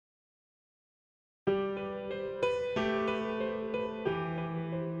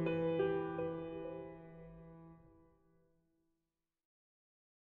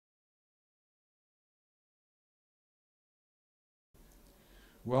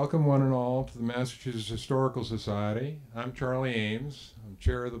Welcome one and all to the Massachusetts Historical Society. I'm Charlie Ames. I'm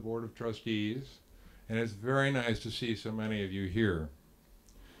chair of the Board of Trustees, and it's very nice to see so many of you here.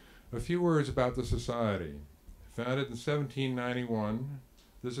 A few words about the Society. Founded in 1791,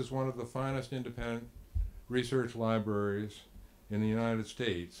 this is one of the finest independent research libraries in the United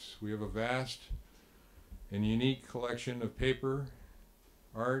States. We have a vast and unique collection of paper,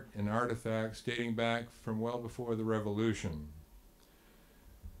 art, and artifacts dating back from well before the Revolution.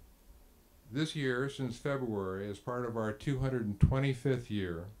 This year, since February, as part of our 225th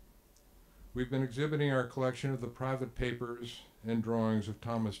year, we've been exhibiting our collection of the private papers and drawings of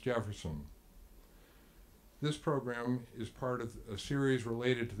Thomas Jefferson. This program is part of a series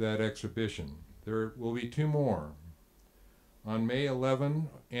related to that exhibition. There will be two more. On May 11,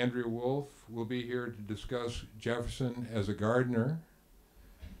 Andrea Wolf will be here to discuss Jefferson as a gardener.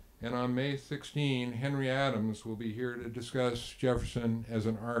 And on May 16, Henry Adams will be here to discuss Jefferson as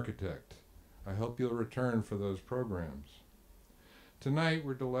an architect. I hope you'll return for those programs. Tonight,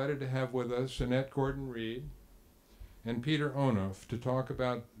 we're delighted to have with us Annette Gordon-Reed and Peter Onuf to talk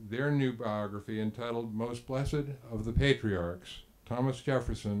about their new biography entitled Most Blessed of the Patriarchs, Thomas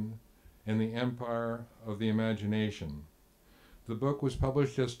Jefferson and the Empire of the Imagination. The book was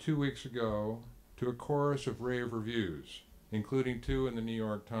published just 2 weeks ago to a chorus of rave reviews, including 2 in the New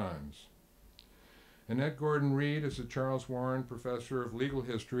York Times. Annette Gordon-Reed is the Charles Warren Professor of Legal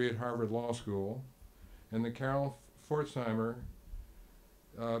History at Harvard Law School and the Carol Pforzheimer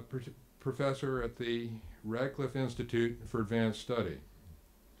Professor at the Radcliffe Institute for Advanced Study.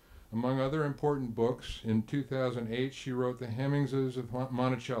 Among other important books, in 2008 she wrote The Hemmingses of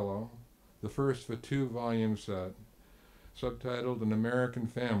Monticello, the first of a 2-volume set, subtitled An American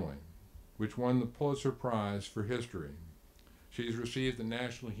Family, which won the Pulitzer Prize for History. She's received the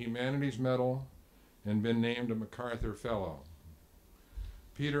National Humanities Medal and been named a MacArthur Fellow.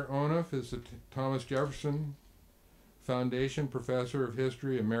 Peter Onuf is the Thomas Jefferson Foundation Professor of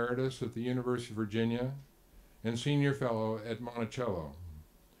History Emeritus at the University of Virginia and Senior Fellow at Monticello.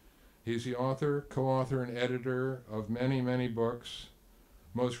 He's the author, co-author, and editor of many, many books,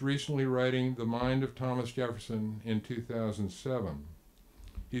 most recently writing The Mind of Thomas Jefferson in 2007.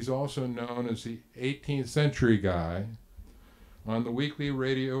 He's also known as the 18th Century Guy on the weekly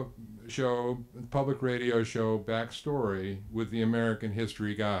radio show, public radio show Backstory with the American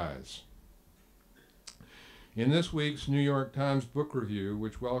History Guys. In this week's New York Times Book Review,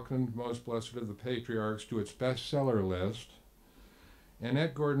 which welcomed Most Blessed of the Patriarchs to its bestseller list,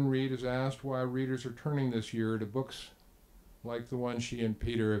 Annette Gordon-Reed is asked why readers are turning this year to books like the one she and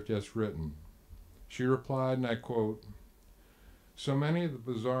Peter have just written. She replied, and I quote, "So many of the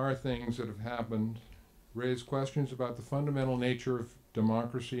bizarre things that have happened raise questions about the fundamental nature of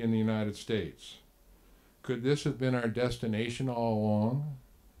democracy in the United States. Could this have been our destination all along?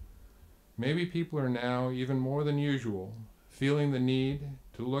 Maybe people are now, even more than usual, feeling the need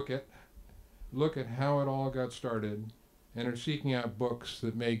to look at how it all got started and are seeking out books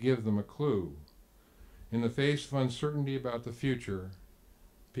that may give them a clue. In the face of uncertainty about the future,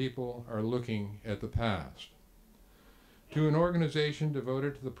 people are looking at the past." To an organization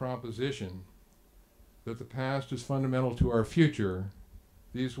devoted to the proposition that the past is fundamental to our future,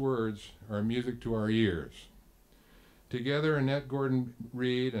 these words are music to our ears. Together, Annette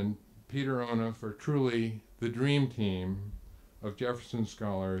Gordon-Reed and Peter Onuf are truly the dream team of Jefferson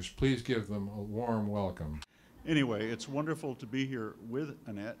scholars. Please give them a warm welcome. Anyway, it's wonderful to be here with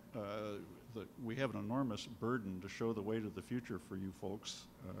Annette. We have an enormous burden to show the way to the future for you folks.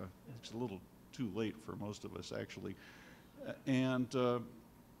 It's a little too late for most of us, actually.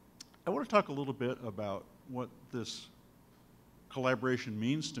 I want to talk a little bit about what this collaboration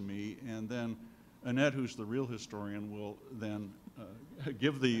means to me, and then Annette, who's the real historian, will then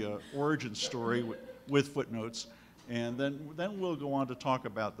give the origin story with footnotes, and then we'll go on to talk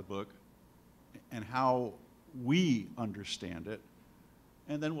about the book and how we understand it,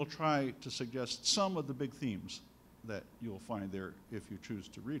 and then we'll try to suggest some of the big themes that you'll find there if you choose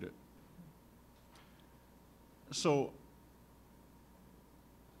to read it. So,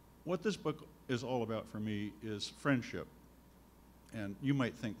 what this book is all about for me is friendship. And you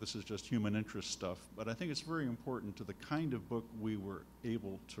might think this is just human interest stuff, but I think it's very important to the kind of book we were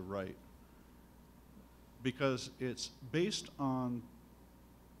able to write, because it's based on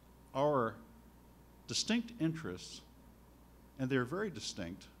our distinct interests, and they're very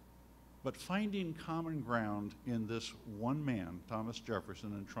distinct, but finding common ground in this one man, Thomas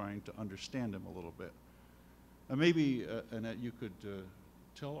Jefferson, and trying to understand him a little bit. Maybe, Annette, you could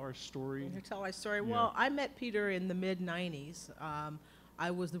tell our story. Tell our story. Yeah. Well, I met Peter in the mid-90s. I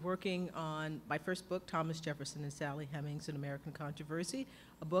was working on my first book, Thomas Jefferson and Sally Hemings, An American Controversy,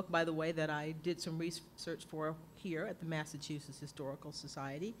 a book, by the way, that I did some research for here at the Massachusetts Historical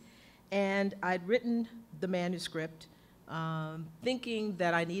Society. And I'd written the manuscript thinking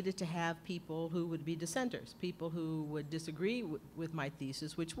that I needed to have people who would be dissenters, people who would disagree with my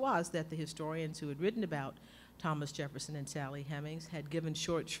thesis, which was that the historians who had written about Thomas Jefferson and Sally Hemings had given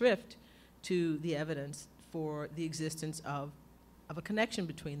short shrift to the evidence for the existence of a connection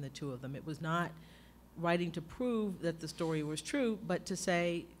between the two of them. It was not writing to prove that the story was true, but to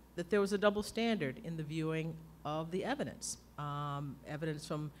say that there was a double standard in the viewing of the evidence. Evidence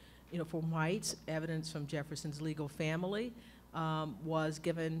from, from whites, evidence from Jefferson's legal family was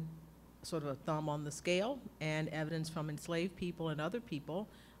given sort of a thumb on the scale, and evidence from enslaved people and other people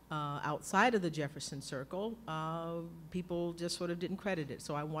outside of the Jefferson circle, people just sort of didn't credit it.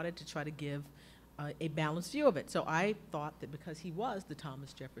 So I wanted to try to give a balanced view of it. So I thought that because he was the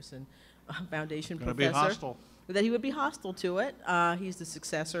Thomas Jefferson Foundation professor, that he would be hostile to it. He's the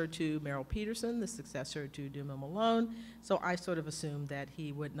successor to Merrill Peterson, the successor to Duma Malone. So I sort of assumed that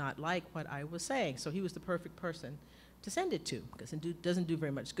he would not like what I was saying. So he was the perfect person to send it to, because it doesn't do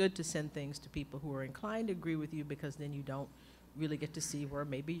very much good to send things to people who are inclined to agree with you, because then you don't really get to see where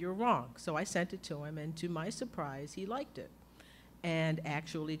maybe you're wrong. So I sent it to him, and to my surprise, he liked it and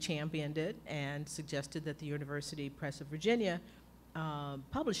actually championed it and suggested that the University Press of Virginia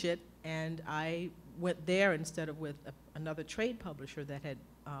publish it, and I went there instead of with another trade publisher that had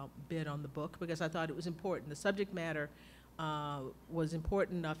bid on the book, because I thought it was important. The subject matter was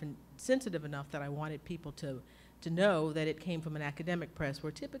important enough and sensitive enough that I wanted people to know that it came from an academic press,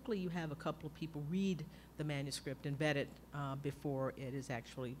 where typically you have a couple of people read the manuscript and vet it before it is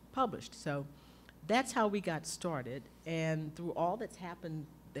actually published. So that's how we got started, and through all that's happened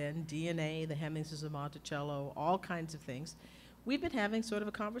then, DNA, the Hemingses of Monticello, all kinds of things, we've been having sort of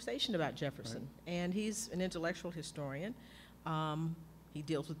a conversation about Jefferson. Right. And he's an intellectual historian. He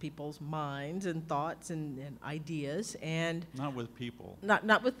deals with people's minds and thoughts and ideas, and not with people.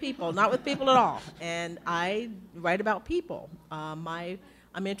 Not with people, not with people at all. And I write about people. I'm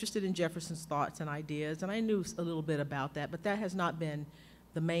interested in Jefferson's thoughts and ideas, and I knew a little bit about that, but that has not been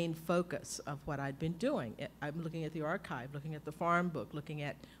the main focus of what I'd been doing. I'm looking at the archive, looking at the farm book, looking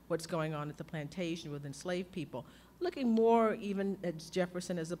at what's going on at the plantation with enslaved people, looking more even at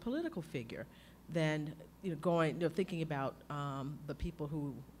Jefferson as a political figure than thinking about the people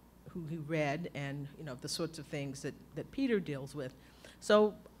who he read, and the sorts of things that Peter deals with.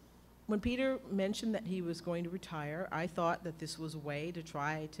 So when Peter mentioned that he was going to retire, I thought that this was a way to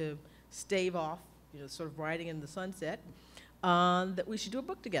try to stave off sort of riding in the sunset, that we should do a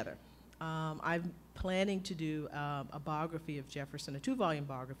book together. I'm planning to do a biography of Jefferson, a 2-volume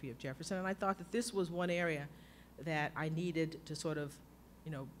biography of Jefferson, and I thought that this was one area that I needed to sort of,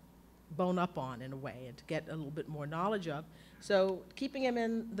 bone up on in a way, and to get a little bit more knowledge of. So keeping him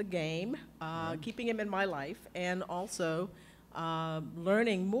in the game, keeping him in my life, and also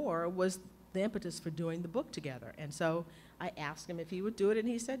learning more was the impetus for doing the book together. And so I asked him if he would do it, and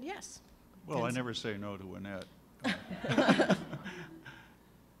he said yes. Well, I never say no to Annette.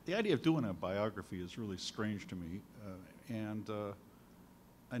 The idea of doing a biography is really strange to me, and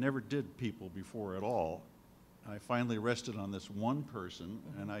I never did people before at all. I finally rested on this one person,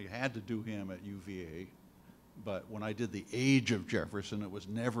 and I had to do him at UVA, but when I did the age of Jefferson, it was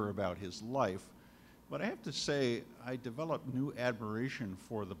never about his life. But I have to say, I developed new admiration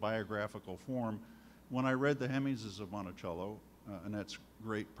for the biographical form when I read the Hemingses of Monticello, Annette's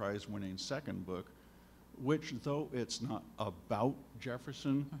great prize-winning second book, which, though it's not about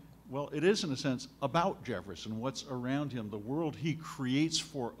Jefferson, well, it is in a sense about Jefferson, what's around him, the world he creates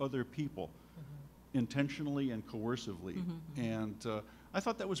for other people, intentionally and coercively. And I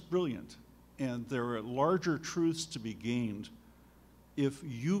thought that was brilliant. And there are larger truths to be gained if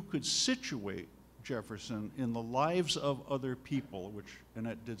you could situate Jefferson in the lives of other people, which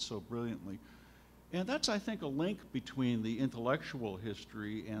Annette did so brilliantly. And that's, I think, a link between the intellectual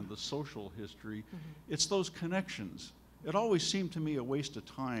history and the social history. It's those connections. It always seemed to me a waste of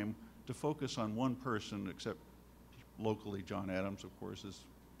time to focus on one person, except locally John Adams, of course, is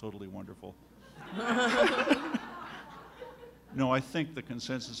totally wonderful. No, I think the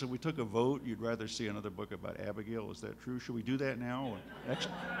consensus, if we took a vote, you'd rather see another book about Abigail. Is that true? Should we do that now?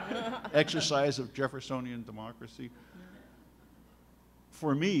 Exercise of Jeffersonian democracy.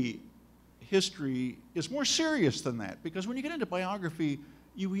 For me, history is more serious than that, because when you get into biography,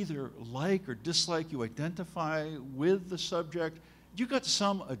 you either like or dislike, you identify with the subject. You got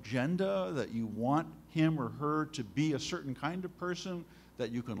some agenda that you want him or her to be a certain kind of person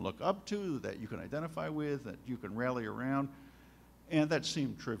that you can look up to, that you can identify with, that you can rally around. And that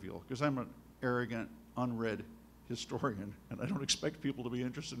seemed trivial, because I'm an arrogant, unread historian, and I don't expect people to be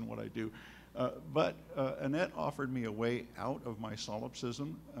interested in what I do. But Annette offered me a way out of my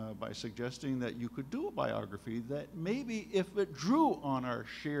solipsism by suggesting that you could do a biography that maybe, if it drew on our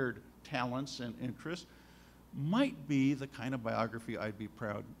shared talents and interests, might be the kind of biography I'd be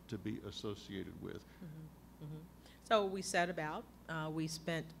proud to be associated with. Mm-hmm. Mm-hmm. So we set about,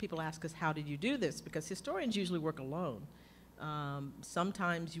 people ask us, how did you do this? Because historians usually work alone.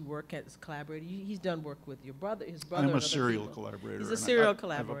 Sometimes you work as a collaborator. He's done work with your brother, his brother. I'm a serial collaborator. He's a serial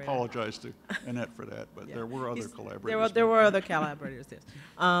collaborator. I've apologized to Annette for that, but yeah. there were other collaborators. There were other collaborators, yes.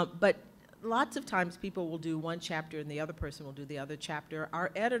 But lots of times people will do one chapter and the other person will do the other chapter. Our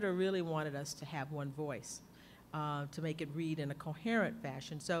editor really wanted us to have one voice, to make it read in a coherent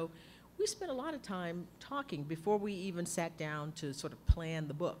fashion. So we spent a lot of time talking before we even sat down to sort of plan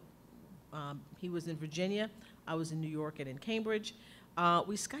the book. He was in Virginia, I was in New York and in Cambridge.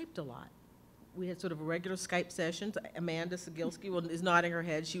 We Skyped a lot. We had sort of a regular Skype sessions. Amanda Sigilski is nodding her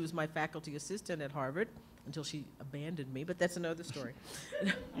head. She was my faculty assistant at Harvard until she abandoned me, but that's another story.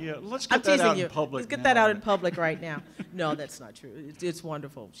 Yeah, let's get that out in public. Let's get that out in public right now. No, that's not true. It's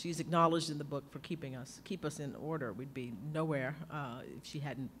wonderful. She's acknowledged in the book for keep us in order. We'd be nowhere if she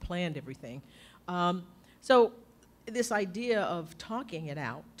hadn't planned everything. So this idea of talking it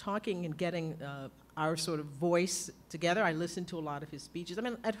out, talking and getting our sort of voice together. I listened to a lot of his speeches. I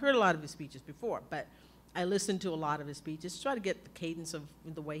mean, I'd heard a lot of his speeches before, but I listened to a lot of his speeches to try to get the cadence of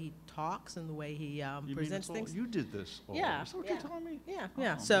the way he talks and the way he presents things. You did this all yeah, Is that what yeah, you're telling me? Yeah, oh,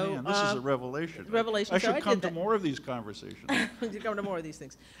 yeah. So man, this is a revelation. Revelation. I should come to more of these conversations. You come to more of these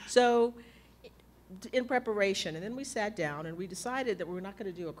things. So in preparation, and then we sat down and we decided that we were not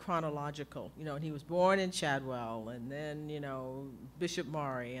going to do a chronological, and he was born in Chadwell, and then, Bishop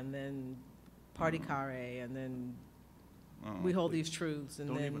Maury, and then Party Carré, and then we hold these truths, and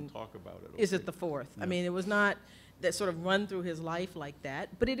don't then even talk about it. Is it the fourth? Yeah. I mean, it was not that sort of run through his life like that,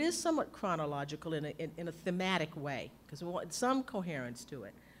 but it is somewhat chronological in a thematic way, because we want some coherence to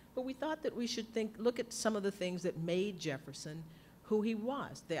it. But we thought that we should look at some of the things that made Jefferson who he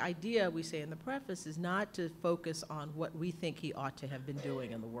was. The idea, we say in the preface, is not to focus on what we think he ought to have been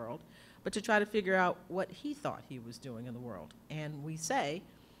doing in the world, but to try to figure out what he thought he was doing in the world. And we say,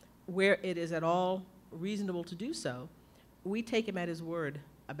 where it is at all reasonable to do so, we take him at his word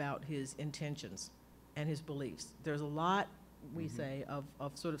about his intentions and his beliefs. There's a lot, we say, of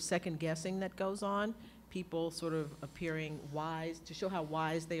sort of second guessing that goes on, people sort of appearing wise, to show how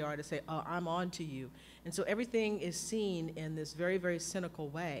wise they are, to say, oh, I'm on to you. And so everything is seen in this very, very cynical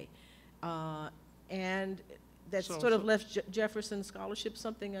way. And that sort of left Jefferson's scholarship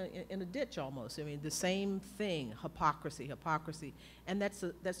something in a ditch almost. I mean, the same thing, hypocrisy. And that's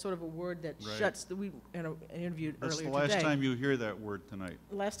sort of a word that shuts, we interviewed earlier today. That's the last time you hear that word tonight.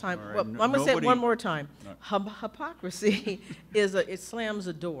 Last time, right. well, I'm going to say it one more time. No. Hypocrisy it slams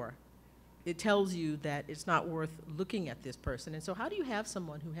a door. It tells you that it's not worth looking at this person. And so how do you have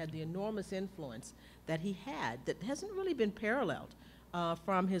someone who had the enormous influence that he had that hasn't really been paralleled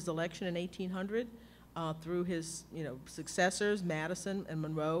from his election in 1800 through his successors, Madison and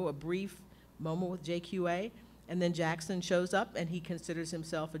Monroe, a brief moment with JQA, and then Jackson shows up and he considers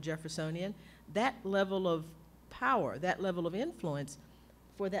himself a Jeffersonian. That level of power, that level of influence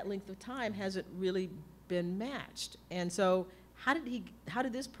for that length of time hasn't really been matched. And so how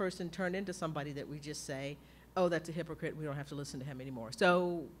did this person turn into somebody that we just say, oh, that's a hypocrite, we don't have to listen to him anymore?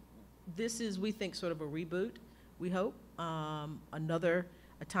 So this is, we think, sort of a reboot, we hope, a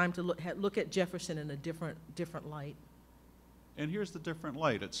time to look at Jefferson in a different light. And here's the different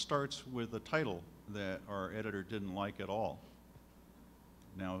light. It starts with a title that our editor didn't like at all.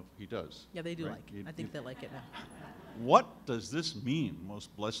 Now he does. Yeah, they do right? like it. I think they like it now. What does this mean,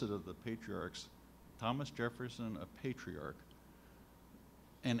 most blessed of the patriarchs? Thomas Jefferson, a patriarch.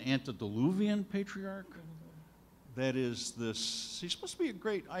 An antediluvian patriarch? That is he's supposed to be a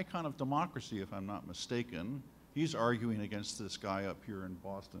great icon of democracy, if I'm not mistaken. He's arguing against this guy up here in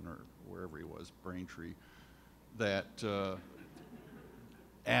Boston, or wherever he was, Braintree, that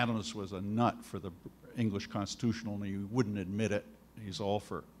Adams was a nut for the English constitutional, and he wouldn't admit it. He's all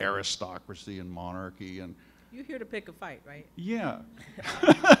for aristocracy and monarchy. And you're here to pick a fight, right? Yeah,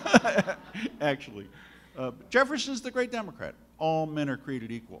 actually. Jefferson's the great Democrat. All men are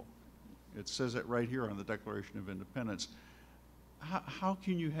created equal. It says it right here on the Declaration of Independence. How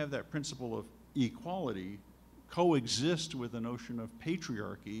can you have that principle of equality coexist with the notion of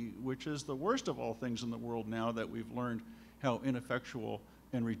patriarchy, which is the worst of all things in the world now that we've learned how ineffectual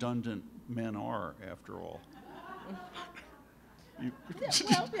and redundant men are, after all?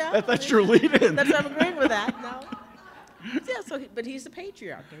 Yeah, that's your lead-in. I'm agreeing with that. No. Yeah, but he's a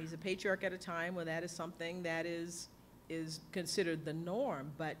patriarch, and he's a patriarch at a time when that is something that is considered the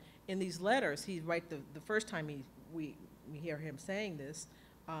norm. But in these letters, he writes the first time we hear him saying this,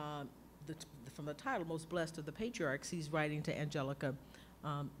 from the title, Most Blessed of the Patriarchs, he's writing to Angelica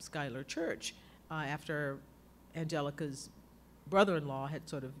Schuyler Church after Angelica's brother-in-law had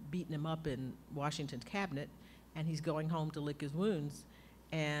sort of beaten him up in Washington's cabinet, and he's going home to lick his wounds.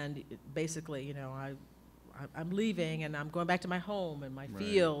 And basically, you know, I'm leaving, and I'm going back to my home and my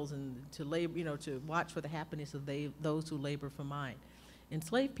fields, and to labor, you know, to watch for the happiness of those who labor for mine,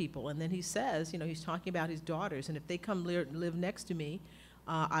 enslaved people. And then he says, you know, he's talking about his daughters, and if they come live next to me,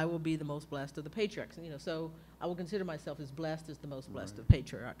 I will be the most blessed of the patriarchs. And, you know, so I will consider myself as blessed as the most blessed of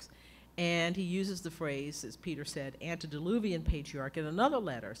patriarchs. And he uses the phrase, as Peter said, antediluvian patriarch in another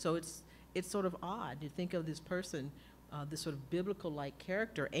letter. So it's sort of odd to think of this person, this sort of biblical-like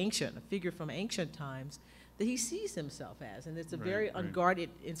character, ancient, a figure from ancient times, that he sees himself as. And it's a very unguarded,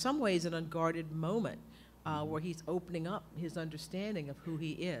 in some ways, an unguarded moment where he's opening up his understanding of who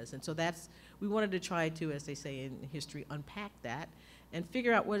he is. And so we wanted to try to, as they say in history, unpack that and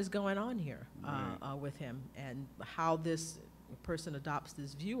figure out what is going on here with him, and how this person adopts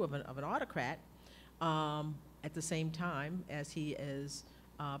this view of an autocrat at the same time as he is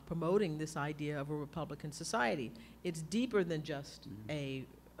promoting this idea of a Republican society. It's deeper than just a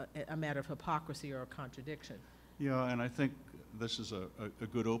matter of hypocrisy or a contradiction. Yeah, and I think this is a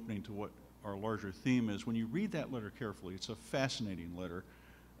good opening to what our larger theme is. When you read that letter carefully, it's a fascinating letter.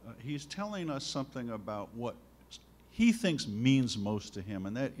 He's telling us something about what he thinks means most to him,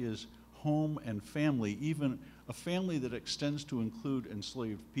 and that is home and family, even a family that extends to include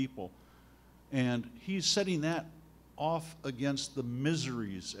enslaved people. And he's setting that off against the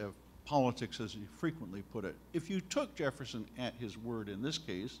miseries of politics, as he frequently put it. If you took Jefferson at his word in this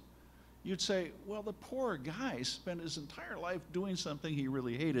case, you'd say, well, the poor guy spent his entire life doing something he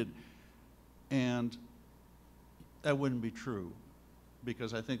really hated, and that wouldn't be true.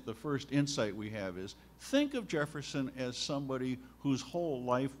 Because I think the first insight we have is, think of Jefferson as somebody whose whole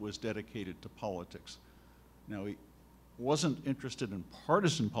life was dedicated to politics. Now, he wasn't interested in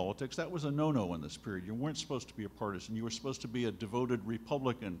partisan politics. That was a no-no in this period. You weren't supposed to be a partisan. You were supposed to be a devoted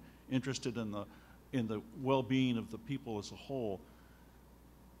Republican, interested in the well-being of the people as a whole.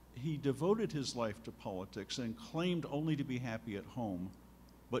 He devoted his life to politics and claimed only to be happy at home.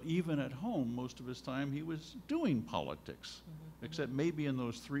 But even at home, most of his time, he was doing politics, except maybe in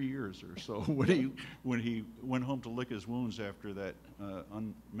those 3 years or so when he went home to lick his wounds after that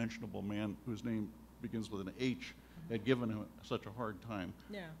unmentionable man whose name begins with an H had given him such a hard time.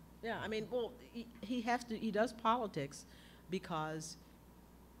 Yeah. I mean, well, he does politics because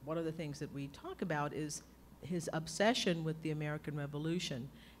one of the things that we talk about is his obsession with the American Revolution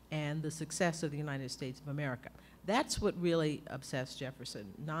and the success of the United States of America. That's what really obsessed Jefferson,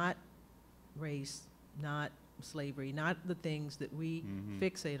 not race, not slavery, not the things that we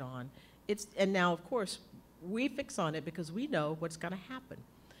fixate on. And now, of course, we fix on it because we know what's going to happen.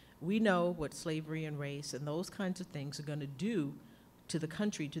 We know what slavery and race and those kinds of things are going to do to the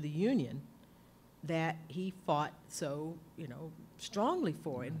country, to the Union, that he fought so, you know, strongly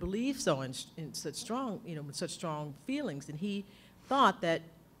for and believed so in such strong, you know, with such strong feelings. And he thought that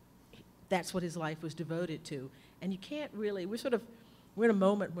that's what his life was devoted to. And you can't really, we're in a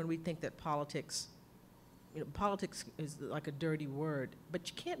moment when we think that politics, you know, politics is like a dirty word, but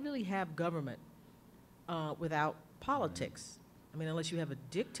you can't really have government without politics. I mean, unless you have a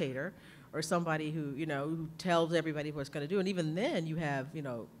dictator or somebody who, you know, who tells everybody what's going to do. And even then you have, you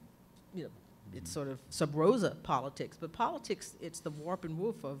know, it's sort of sub rosa politics. But politics, it's the warp and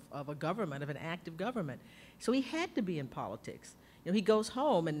woof of a government, of an active government. So he had to be in politics. You know, he goes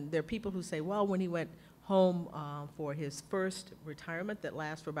home, and there are people who say, well, when he went home for his first retirement that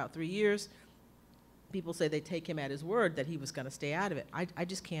lasts for about 3 years, people say they take him at his word that he was going to stay out of it. I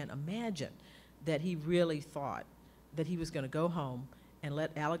just can't imagine that he really thought that he was going to go home and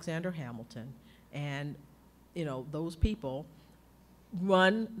let Alexander Hamilton and, you know, those people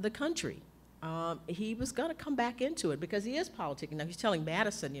run the country. He was going to come back into it because he is politicking. Now, he's telling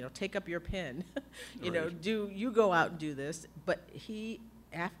Madison, you know, take up your pen, you know, you go out and do this. But he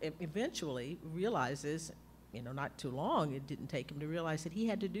eventually realizes, you know, not too long, it didn't take him to realize that he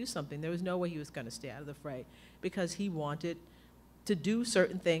had to do something. There was no way he was going to stay out of the fray because he wanted to do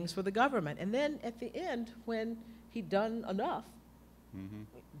certain things for the government. And then at the end, when he'd done enough,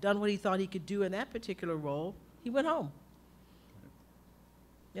 done what he thought he could do in that particular role, he went home.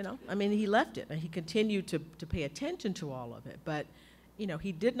 You know, I mean, he left it, and he continued to pay attention to all of it. But, you know,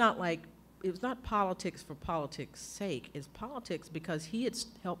 he did not like, it was not politics for politics' sake. It's politics because he had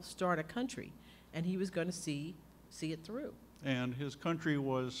helped start a country, and he was going to see see it through. And his country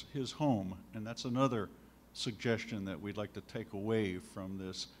was his home, and that's another suggestion that we'd like to take away from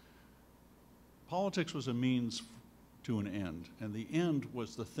this. Politics was a means to an end, and the end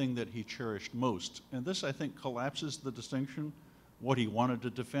was the thing that he cherished most. And this, I think, collapses the distinction. What he wanted to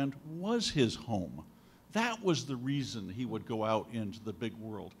defend was his home. That was the reason he would go out into the big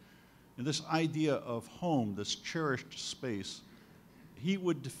world. And this idea of home, this cherished space, he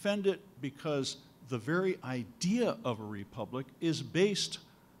would defend it because the very idea of a republic is based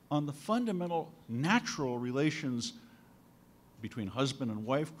on the fundamental natural relations between husband and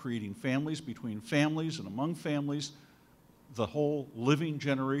wife, creating families, between families and among families, the whole living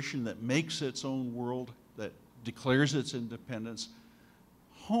generation that makes its own world, that declares its independence.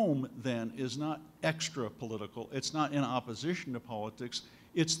 Home, then, is not extra political. It's not in opposition to politics.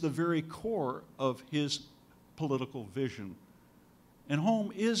 It's the very core of his political vision. And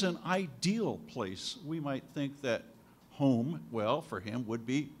home is an ideal place. We might think that home, well, for him would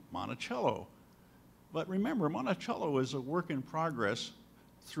be Monticello. But remember, Monticello is a work in progress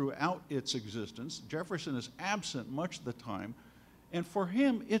throughout its existence. Jefferson is absent much of the time. And for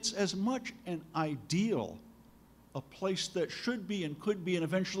him, it's as much an ideal, a place that should be and could be and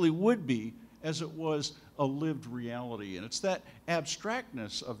eventually would be, as it was a lived reality. And it's that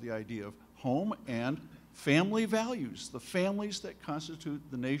abstractness of the idea of home and family values, the families that constitute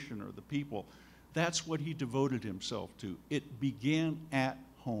the nation or the people. That's what he devoted himself to. It began at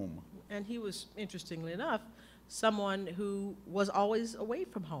home. And he was, interestingly enough, someone who was always away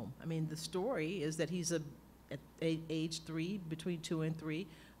from home. I mean, the story is that he's at age 3, between 2 and 3,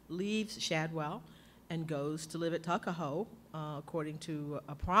 leaves Shadwell and goes to live at Tuckahoe, according to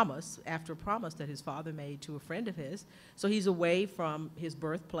a promise, after a promise that his father made to a friend of his. So he's away from his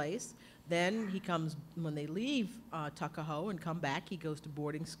birthplace. Then he comes, when they leave Tuckahoe and come back, he goes to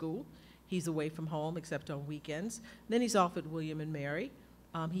boarding school. He's away from home except on weekends. Then he's off at William and Mary.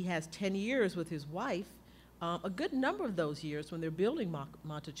 He has 10 years with his wife. A good number of those years, when they're building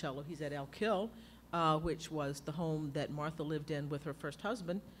Monticello, he's at Elk Hill, which was the home that Martha lived in with her first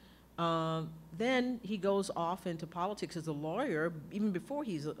husband. Then he goes off into politics as a lawyer. Even before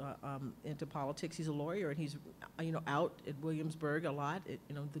he's into politics, he's a lawyer, and he's out at Williamsburg a lot,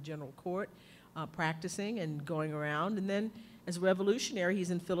 at the general court, practicing and going around. And then as a revolutionary,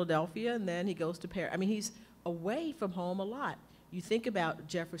 he's in Philadelphia, and then he goes to Paris. I mean, he's away from home a lot. You think about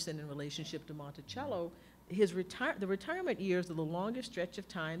Jefferson in relationship to Monticello. The retirement years are the longest stretch of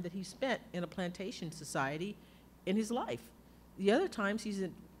time that he spent in a plantation society in his life. The other times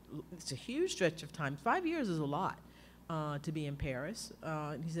it's a huge stretch of time. 5 years is a lot to be in Paris.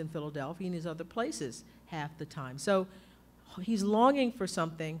 He's in Philadelphia and his other places half the time. So he's longing for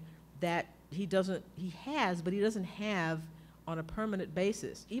something that he has, but he doesn't have on a permanent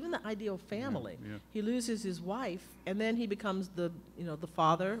basis. Even the ideal family. Yeah. He loses his wife, and then he becomes the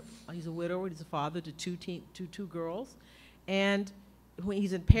father. He's a widower. He's a father to two girls, and when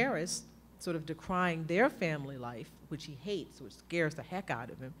he's in Paris, sort of decrying their family life, which he hates, which scares the heck out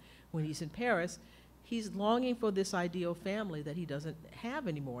of him. When he's in Paris, he's longing for this ideal family that he doesn't have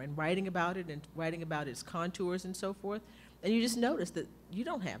anymore, and writing about it and writing about its contours and so forth. And you just notice that you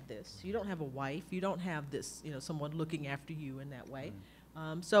don't have this. You don't have a wife. You don't have this, someone looking after you in that way.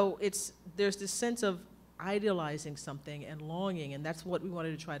 So there's this sense of idealizing something and longing, and that's what we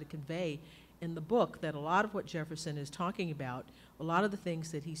wanted to try to convey in the book, that a lot of what Jefferson is talking about, a lot of the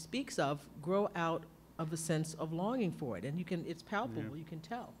things that he speaks of, grow out of a sense of longing for it. And it's palpable, you can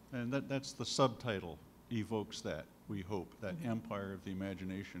tell. And that's the subtitle evokes that, we hope, that empire of the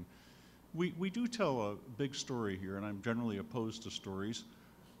imagination. We do tell a big story here, and I'm generally opposed to stories,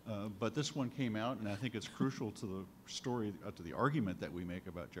 but this one came out, and I think it's crucial to the story, to the argument that we make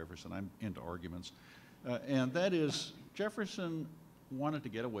about Jefferson. I'm into arguments. And that is, Jefferson wanted to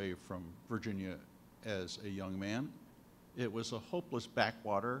get away from Virginia as a young man. It was a hopeless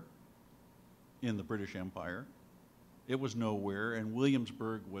backwater in the British Empire. It was nowhere, and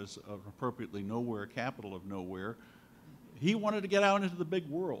Williamsburg was appropriately nowhere, capital of nowhere. He wanted to get out into the big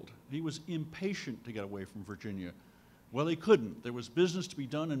world. He was impatient to get away from Virginia. Well, he couldn't. There was business to be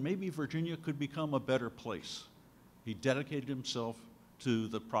done, and maybe Virginia could become a better place. He dedicated himself to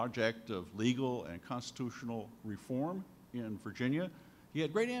the project of legal and constitutional reform in Virginia. He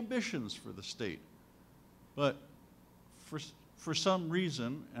had great ambitions for the state. But for some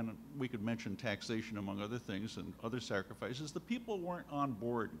reason, and we could mention taxation among other things and other sacrifices, the people weren't on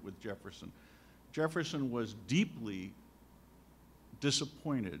board with Jefferson. Jefferson was deeply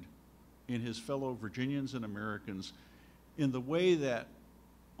disappointed in his fellow Virginians and Americans in the way that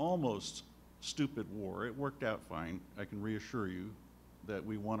almost stupid war, it worked out fine, I can reassure you, that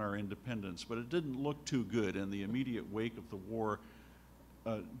we won our independence, but it didn't look too good. In the immediate wake of the war,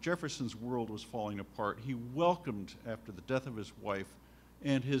 Jefferson's world was falling apart. He welcomed, after the death of his wife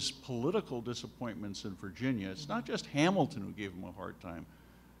and his political disappointments in Virginia, it's not just Hamilton who gave him a hard time.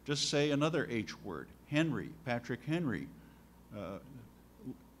 Just say another H word, Henry, Patrick Henry.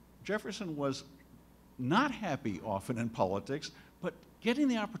 Jefferson was not happy often in politics, but getting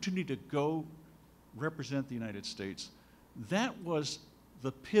the opportunity to go represent the United States, that was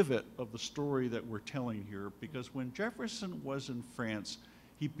the pivot of the story that we're telling here, because when Jefferson was in France,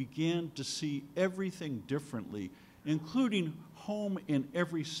 he began to see everything differently, including home in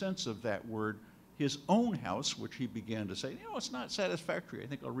every sense of that word, his own house, which he began to say, you know, it's not satisfactory, I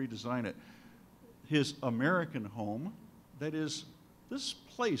think I'll redesign it. His American home, that is, this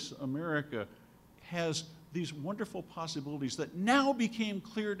place, America, has these wonderful possibilities that now became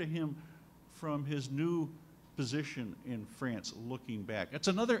clear to him from his new position in France, looking back. It's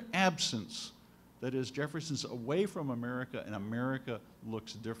another absence. That is, Jefferson's away from America, and America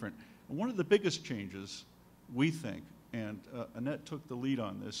looks different. And one of the biggest changes, we think, and Annette took the lead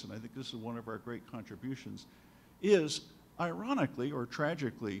on this, and I think this is one of our great contributions, is, ironically or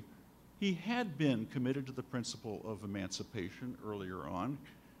tragically, he had been committed to the principle of emancipation earlier on.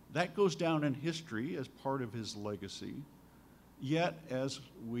 That goes down in history as part of his legacy. Yet, as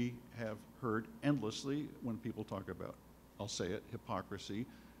we have heard endlessly when people talk about, I'll say it, hypocrisy,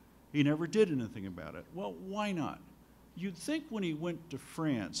 he never did anything about it. Well, why not? You'd think when he went to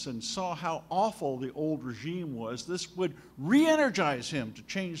France and saw how awful the old regime was, this would re-energize him to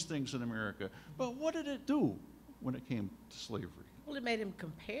change things in America. But what did it do when it came to slavery? Well, it made him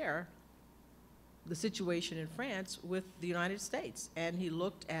compare the situation in France with the United States. And he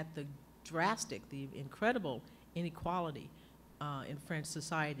looked at the drastic, the incredible inequality in French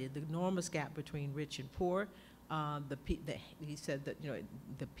society, the enormous gap between rich and poor. He said that, you know,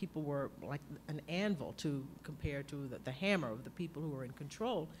 the people were like an anvil compared to the hammer of the people who were in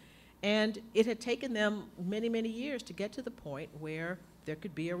control. And it had taken them many, many years to get to the point where there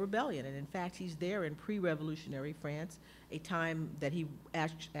could be a rebellion. And in fact, he's there in pre-revolutionary France, a time that he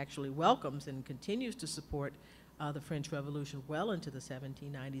actually welcomes and continues to support the French Revolution well into the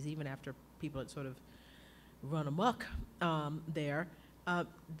 1790s, even after people had sort of run amok there.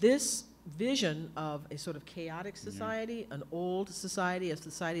 This vision of a sort of chaotic society, an old society, a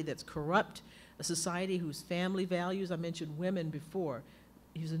society that's corrupt, a society whose family values, I mentioned women before,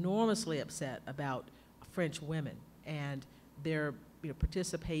 he was enormously upset about French women and their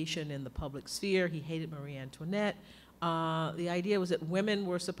participation in the public sphere. He hated Marie Antoinette. The idea was that women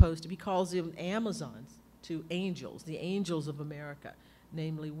were supposed to, he calls them Amazons to angels, the angels of America,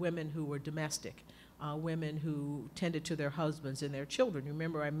 namely women who were domestic. Women who tended to their husbands and their children.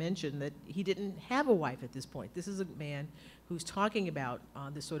 Remember, I mentioned that he didn't have a wife at this point. This is a man who's talking about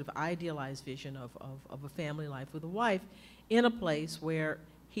this sort of idealized vision of a family life with a wife in a place where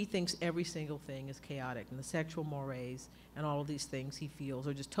he thinks every single thing is chaotic, and the sexual mores and all of these things he feels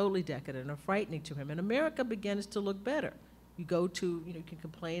are just totally decadent and frightening to him. And America begins to look better. You go to, you can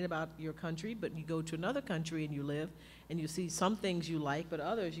complain about your country, but you go to another country and you live, and you see some things you like, but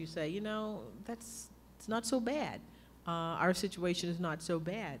others you say, it's not so bad. Our situation is not so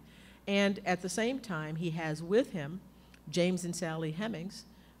bad. And at the same time, he has with him James and Sally Hemings.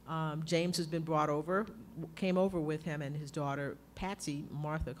 James has been came over with him and his daughter Patsy,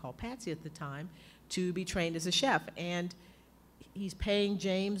 Martha called Patsy at the time, to be trained as a chef. And he's paying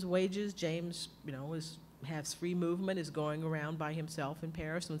James wages. James, has free movement, is going around by himself in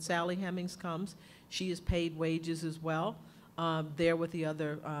Paris. When Sally Hemings comes, she is paid wages as well, there with the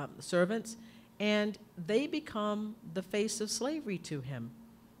other servants. And they become the face of slavery to him.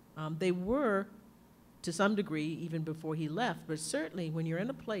 They were, to some degree, even before he left, but certainly when you're in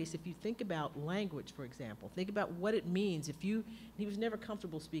a place, if you think about language, for example, think about what it means. He was never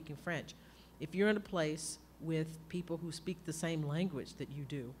comfortable speaking French. If you're in a place with people who speak the same language that you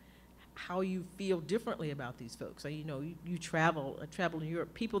do, how you feel differently about these folks. So, you travel in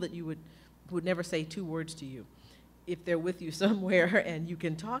Europe, people that you would never say two words to you. If they're with you somewhere and you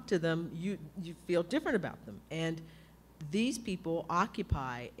can talk to them, you feel different about them. And these people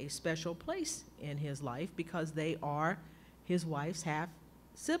occupy a special place in his life because they are his wife's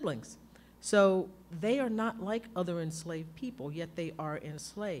half-siblings. So they are not like other enslaved people, yet they are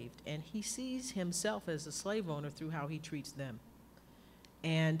enslaved. And he sees himself as a slave owner through how he treats them.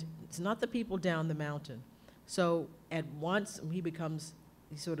 And it's not the people down the mountain. So at once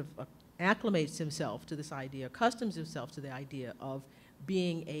he sort of acclimates himself to this idea, accustoms himself to the idea of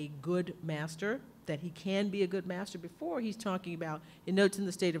being a good master, that he can be a good master. Before, he's talking about, in Notes in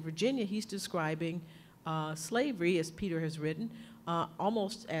the State of Virginia, he's describing slavery, as Peter has written,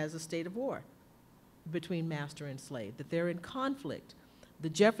 almost as a state of war between master and slave, that they're in conflict. The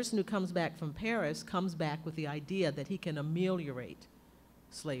Jefferson who comes back from Paris comes back with the idea that he can ameliorate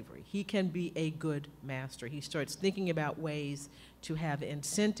slavery. He can be a good master. He starts thinking about ways to have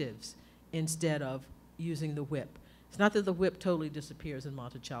incentives instead of using the whip. It's not that the whip totally disappears in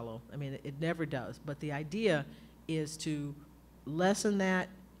Monticello. I mean, it never does. But the idea is to lessen that.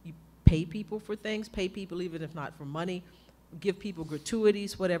 You pay people for things, pay people even if not for money, give people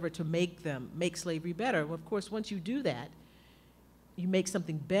gratuities, whatever, to make slavery better. Well, of course, once you do that, you make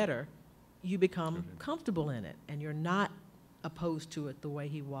something better, you become comfortable in it, and you're not opposed to it the way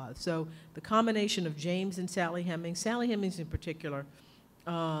he was. So the combination of James and Sally Hemings in particular,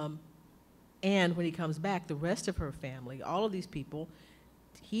 and when he comes back, the rest of her family, all of these people,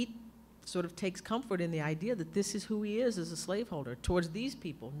 he sort of takes comfort in the idea that this is who he is as a slaveholder towards these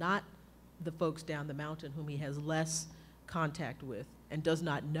people, not the folks down the mountain whom he has less contact with and does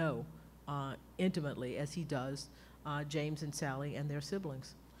not know intimately as he does James and Sally and their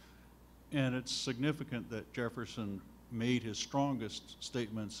siblings. And it's significant that Jefferson made his strongest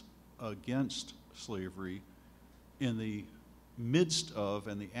statements against slavery in the midst of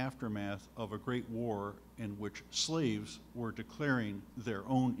and the aftermath of a great war in which slaves were declaring their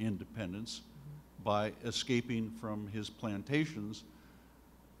own independence by escaping from his plantations.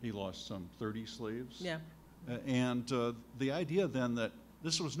 He lost some 30 slaves. Yeah. And the idea then that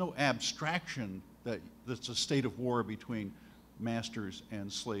this was no abstraction, that it's a state of war between masters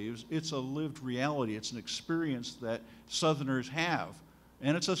and slaves. It's a lived reality. It's an experience that Southerners have,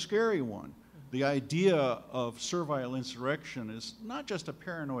 and it's a scary one. The idea of servile insurrection is not just a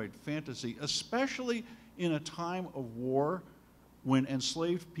paranoid fantasy, especially in a time of war when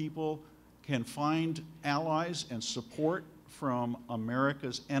enslaved people can find allies and support from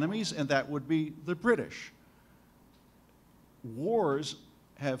America's enemies, and that would be the British. Wars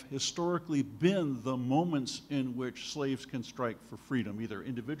have historically been the moments in which slaves can strike for freedom, either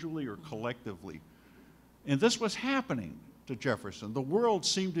individually or collectively. And this was happening to Jefferson. The world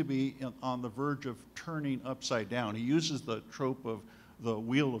seemed to be on the verge of turning upside down. He uses the trope of the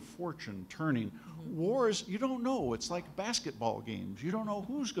wheel of fortune turning. Wars, you don't know. It's like basketball games. You don't know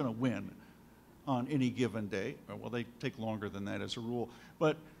who's going to win on any given day. Well, they take longer than that as a rule.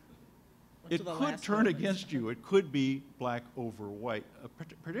 But it could turn against you. It could be black over white,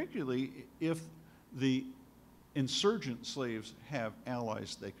 particularly if the insurgent slaves have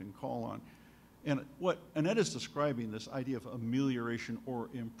allies they can call on. And what Annette is describing, this idea of amelioration or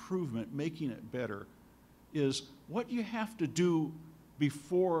improvement, making it better, is what you have to do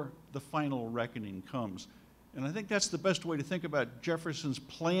before the final reckoning comes. And I think that's the best way to think about Jefferson's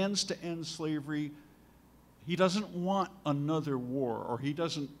plans to end slavery. He doesn't want another war, or he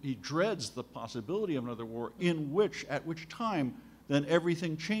dreads the possibility of another war at which time then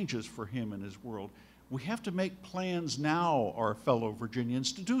everything changes for him and his world. We have to make plans now, our fellow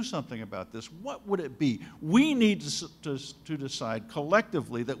Virginians, to do something about this. What would it be? We need to decide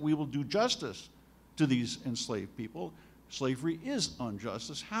collectively that we will do justice to these enslaved people. Slavery is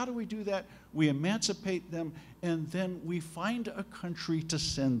injustice. How do we do that? We emancipate them, and then we find a country to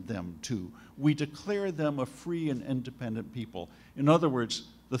send them to. We declare them a free and independent people. In other words,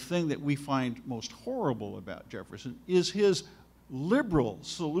 the thing that we find most horrible about Jefferson is his liberal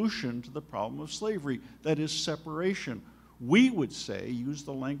solution to the problem of slavery, that is separation. We would say, use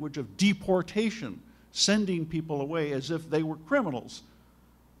the language of deportation, sending people away as if they were criminals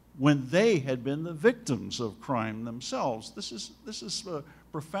when they had been the victims of crime themselves. This is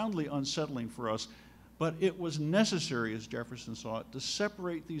profoundly unsettling for us, but it was necessary, as Jefferson saw it, to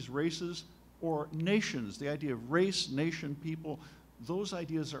separate these races or nations. The idea of race, nation, people, those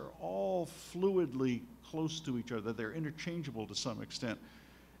ideas are all fluidly close to each other. They're interchangeable to some extent.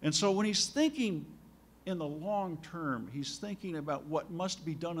 And so when he's thinking in the long term, he's thinking about what must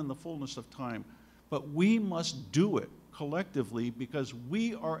be done in the fullness of time, but we must do it collectively because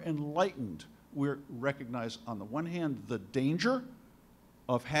we are enlightened. We recognize, on the one hand, the danger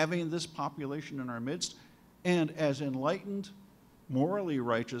of having this population in our midst, and as enlightened, morally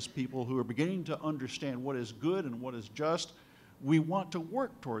righteous people who are beginning to understand what is good and what is just, we want to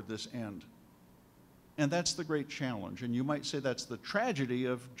work toward this end. And that's the great challenge. And you might say that's the tragedy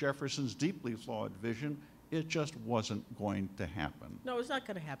of Jefferson's deeply flawed vision. It just wasn't going to happen. No, it's not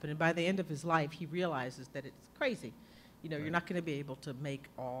going to happen. And by the end of his life, he realizes that it's crazy. You know, you're not going to be able to make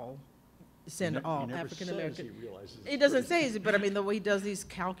send all African American. He doesn't say it, but I mean the way he does these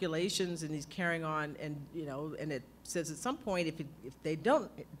calculations and he's carrying on, and you know, and it says at some point if they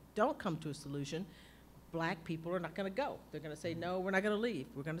don't come to a solution, black people are not going to go. They're going to say no, we're not going to leave.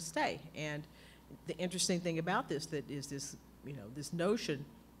 We're going to stay. And the interesting thing about this is this this notion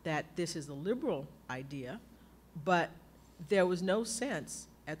that this is a liberal idea, but there was no sense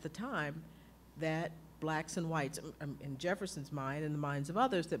at the time that blacks and whites, in Jefferson's mind and the minds of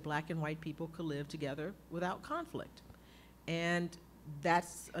others, that black and white people could live together without conflict. And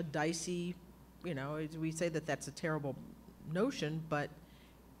that's a dicey, we say that that's a terrible notion, but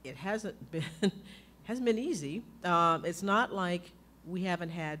it hasn't been easy. It's not like we haven't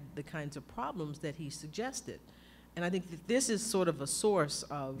had the kinds of problems that he suggested. And I think that this is sort of a source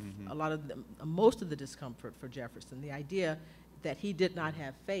of a lot of most of the discomfort for Jefferson, the idea that he did not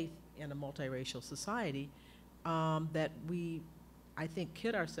have faith in a multiracial society, that we, I think,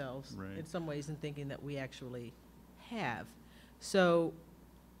 kid ourselves in some ways in thinking that we actually have. So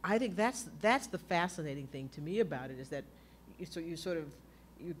I think that's the fascinating thing to me about it, is that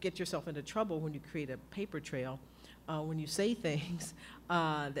you get yourself into trouble when you create a paper trail, when you say things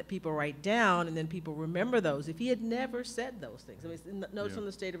that people write down and then people remember those. If he had never said those things, I mean, in the Notes on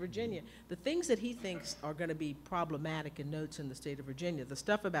the State of Virginia, the things that he thinks are going to be problematic in Notes in the State of Virginia, the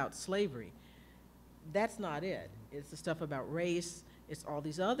stuff about slavery, that's not it. It's the stuff about race. It's all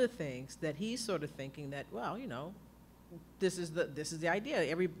these other things that he's sort of thinking that, well, this is the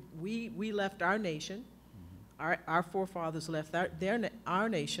idea. We left our nation. Our forefathers left our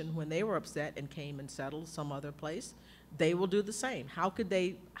nation when they were upset and came and settled some other place. They will do the same. How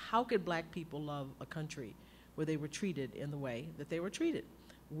could black people love a country where they were treated in the way that they were treated?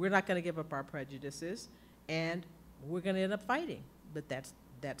 We're not going to give up our prejudices, and we're going to end up fighting. But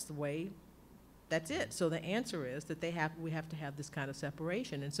that's the way. That's it. So the answer is that we have to have this kind of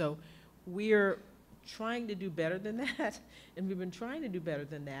separation, and so we're trying to do better than that, and we've been trying to do better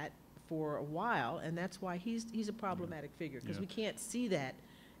than that for a while, and that's why he's a problematic figure, because we can't see that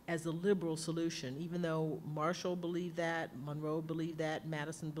as a liberal solution, even though Marshall believed that, Monroe believed that,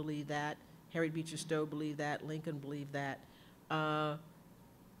 Madison believed that, Harriet Beecher Stowe believed that, Lincoln believed that.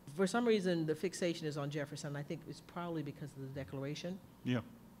 For some reason, the fixation is on Jefferson. I think it's probably because of the Declaration. Yeah.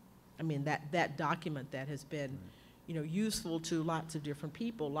 I mean, that document that has been useful to lots of different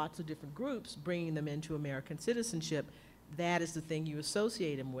people, lots of different groups, bringing them into American citizenship, that is the thing you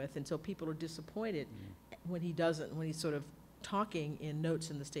associate him with, and so people are disappointed when he's sort of talking in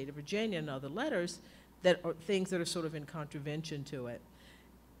Notes in the State of Virginia and other letters that are things that are sort of in contravention to it.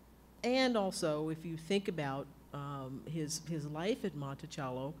 And also, if you think about his life at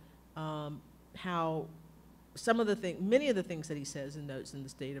Monticello, how many of the things that he says in Notes in the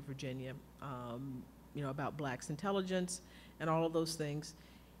State of Virginia, about blacks' intelligence and all of those things,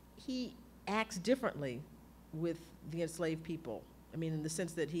 he acts differently with the enslaved people. I mean, in the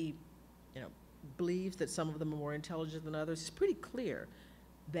sense that he, believes that some of them are more intelligent than others. It's pretty clear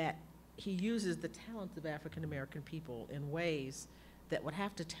that he uses the talents of African American people in ways that would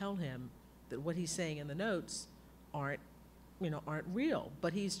have to tell him that what he's saying in the notes aren't real.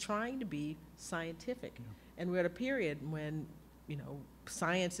 But he's trying to be scientific, and we're at a period when,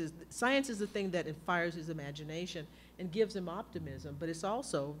 science is the thing that fires his imagination and gives him optimism, but it's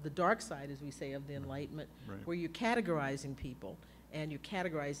also the dark side, as we say, of the Enlightenment, where you're categorizing people and you're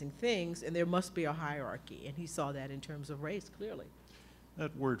categorizing things, and there must be a hierarchy, and he saw that in terms of race, clearly.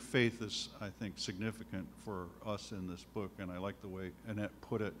 That word faith is, I think, significant for us in this book, and I like the way Annette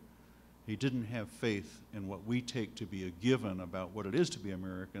put it. He didn't have faith in what we take to be a given about what it is to be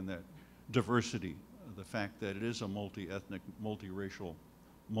American, that diversity, the fact that it is a multi-ethnic, multiracial,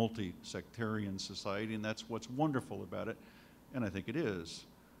 multi-sectarian society, and that's what's wonderful about it, and I think it is.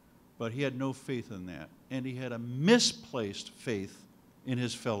 But he had no faith in that, and he had a misplaced faith in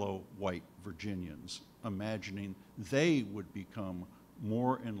his fellow white Virginians, imagining they would become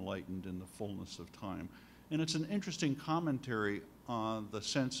more enlightened in the fullness of time. And it's an interesting commentary on the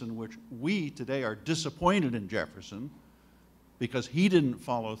sense in which we today are disappointed in Jefferson because he didn't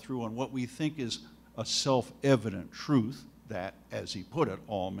follow through on what we think is a self-evident truth, that, as he put it,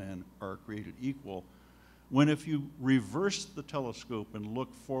 all men are created equal, when if you reverse the telescope and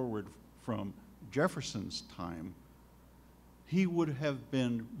look forward from Jefferson's time, he would have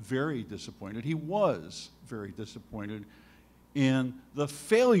been very disappointed. He was very disappointed in the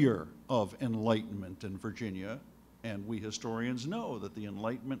failure of enlightenment in Virginia, and we historians know that the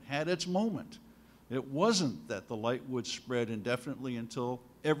Enlightenment had its moment. It wasn't that the light would spread indefinitely until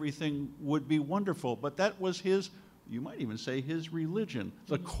everything would be wonderful, but that was his, you might even say, his religion,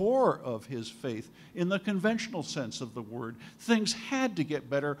 the core of his faith in the conventional sense of the word. Things had to get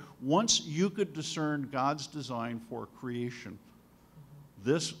better once you could discern God's design for creation.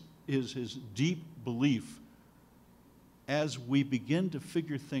 This is his deep belief. As we begin to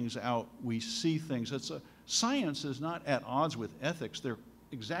figure things out, we see things. Science is not at odds with ethics. They're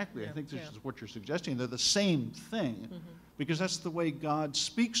exactly. Yeah, I think this yeah. is what you're suggesting. They're the same thing, because that's the way God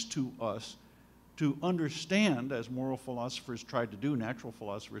speaks to us to understand, as moral philosophers tried to do, natural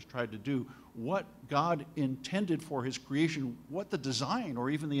philosophers tried to do, what God intended for his creation, what the design or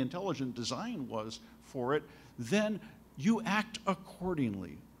even the intelligent design was for it, then you act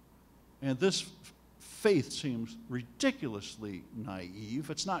accordingly. And this faith seems ridiculously naive.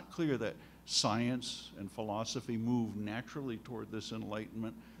 It's not clear that science and philosophy move naturally toward this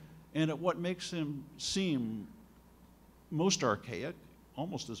enlightenment. And what makes him seem most archaic,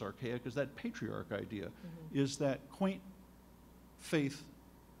 almost as archaic as that patriarch idea, is that quaint faith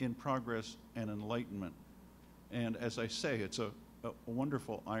in progress and enlightenment. And as I say, it's a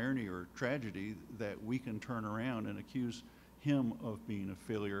wonderful irony or tragedy that we can turn around and accuse him of being a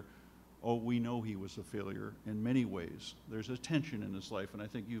failure. Oh, we know he was a failure in many ways. There's a tension in his life, and I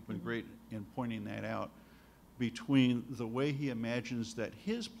think you've been great in pointing that out, between the way he imagines that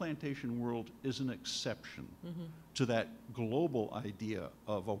his plantation world is an exception to that global idea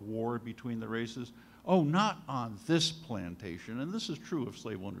of a war between the races. Oh, not on this plantation, and this is true of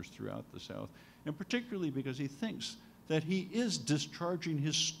slave owners throughout the South, and particularly because he thinks that he is discharging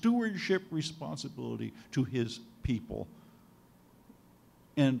his stewardship responsibility to his people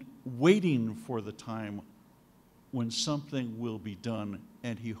and waiting for the time when something will be done,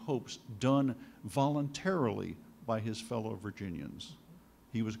 and he hopes done voluntarily by his fellow Virginians.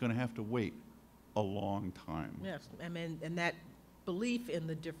 He was going to have to wait a long time. Yes, I mean, and that belief in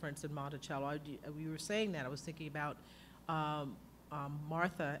the difference in Monticello, we were saying that, I was thinking about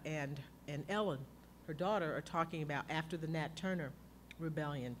Martha and Ellen, her daughter, are talking about after the Nat Turner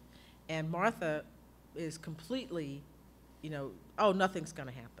rebellion. And Martha is completely, oh, nothing's going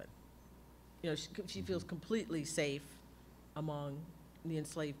to happen. She feels completely safe among the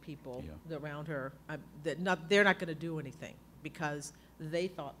enslaved people around her, they're not going to do anything because they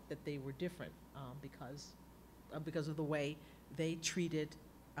thought that they were different because of the way they treated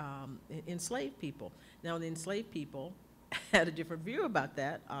enslaved people. Now, the enslaved people had a different view about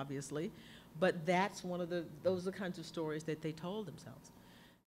that, obviously, but that's those are the kinds of stories that they told themselves.